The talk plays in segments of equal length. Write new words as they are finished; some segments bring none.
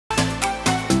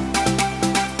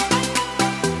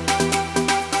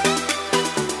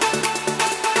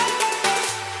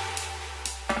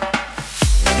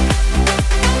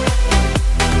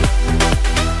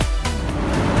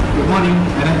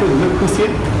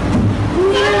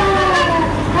Yeah.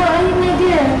 How are you, my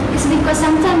dear? It's because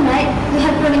sometimes, right, we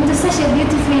have grown into such a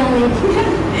beautiful young lady.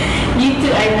 You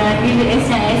too, Aina. Really as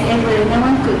young as ever. No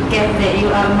one could guess that you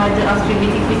are a mother of three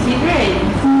beautiful children.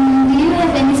 Do you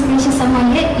have any special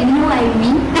someone yet? You know what I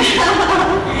mean?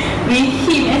 With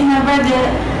him as my brother,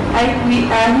 he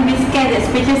be scared that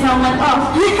special someone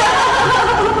off.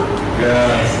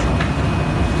 Yes.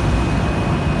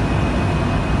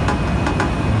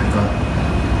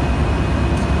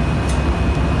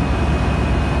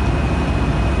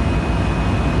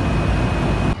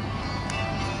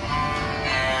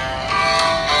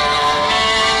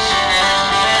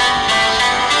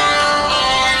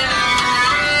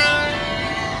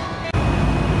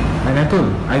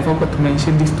 I forgot to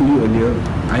mention this to you earlier.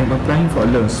 I am applying for a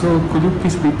loan, so could you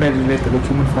please prepare the related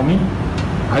document for me?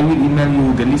 I will email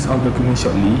you the list of documents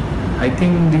shortly. I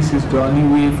think this is the only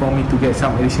way for me to get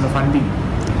some additional funding.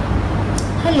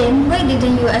 Halim, why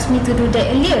didn't you ask me to do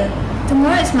that earlier?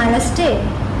 Tomorrow is my last day.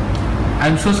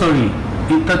 I'm so sorry.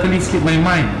 It totally slipped my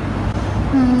mind.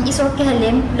 It's okay,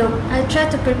 Halim. Look, I'll try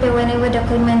to prepare whatever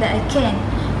document that I can.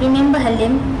 Remember,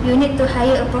 Halim, you need to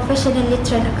hire a professionally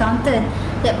trained accountant.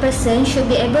 That person should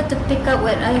be able to pick up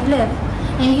what I have left.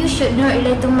 And you should not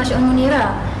rely too much on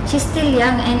Munira. She's still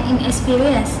young and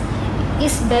inexperienced.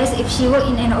 It's best if she works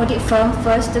in an audit firm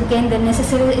first to gain the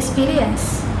necessary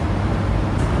experience.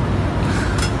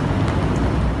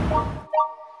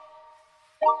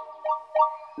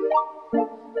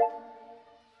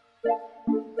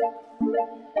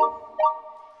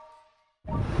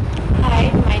 Hi,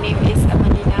 my name is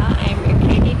Amalina. I'm a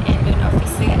credit and loan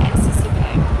officer at CC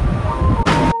Bank.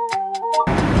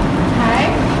 Hi,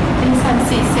 please have a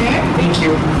seat, sir. Thank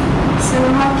you. So,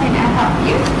 how can I help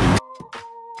you?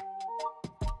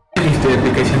 This is the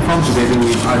application form together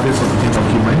with other supporting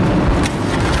documents.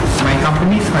 My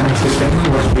company's financial statement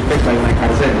was prepared by my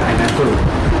cousin, Ainatul.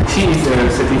 She is a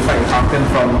certified accountant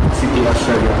from Sydney,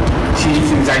 Australia. She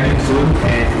is resigning soon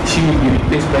and she will be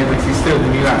replaced by my sister,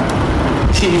 Munira.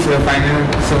 She is a final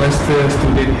semester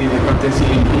student in accountancy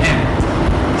in PM.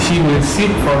 She will sit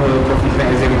for her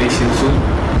professional examination soon.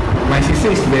 My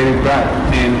sister is very bright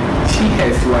and she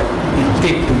has what it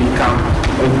takes to become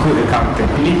a good accountant.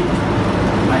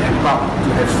 I am proud to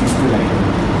have sister like her.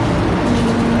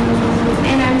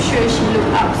 And I'm sure she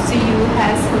looked up to you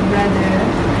as her brother.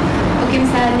 Okay,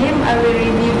 Mr. Halim, I will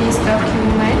review this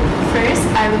document. First,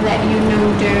 I will let you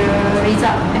know the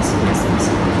result as soon as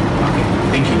possible. Okay,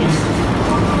 thank you, Miss.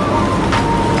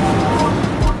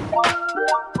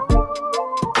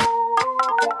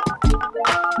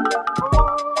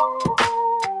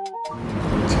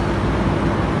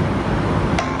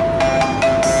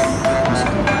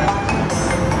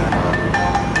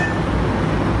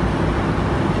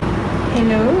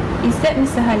 Hello, is that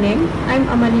Mr. Halim? I'm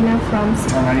Amalina from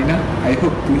Marina, I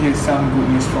hope to hear some good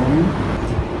news from you.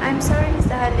 I'm sorry,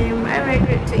 Mr. Halim. I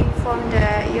regret to inform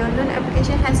that your loan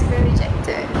application has been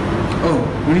rejected. Oh,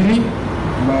 really?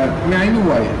 But may I know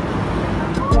why?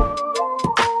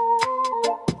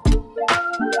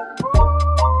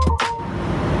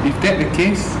 If that's the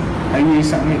case, I will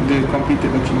submit the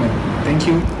completed document. Thank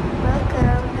you.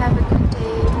 Welcome. Have a good day.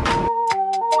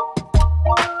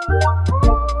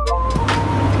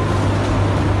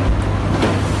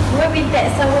 Why with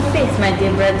that sour face, my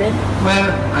dear brother? Well,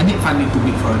 I need funding to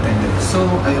bid for a tender, so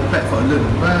I applied for a loan,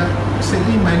 but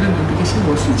sadly my loan application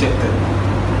was rejected.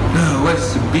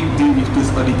 What's the big deal with this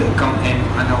audited account and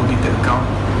unaudited account?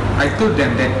 I told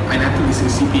them that Ainatul is a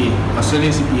CPA,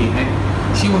 Australian CPA, and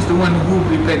she was the one who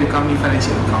prepared the company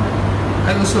financial account.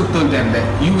 I also told them that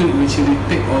you will eventually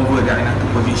take over the Ainatul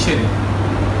position.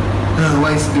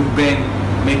 Why is the bank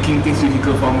making things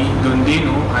difficult for me? Don't they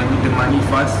know I need the money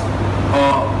fast,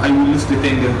 or I will lose the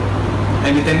tender?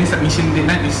 And the tender submission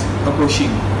deadline is approaching.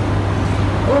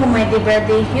 Oh, my dear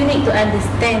brother, you need to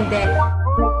understand that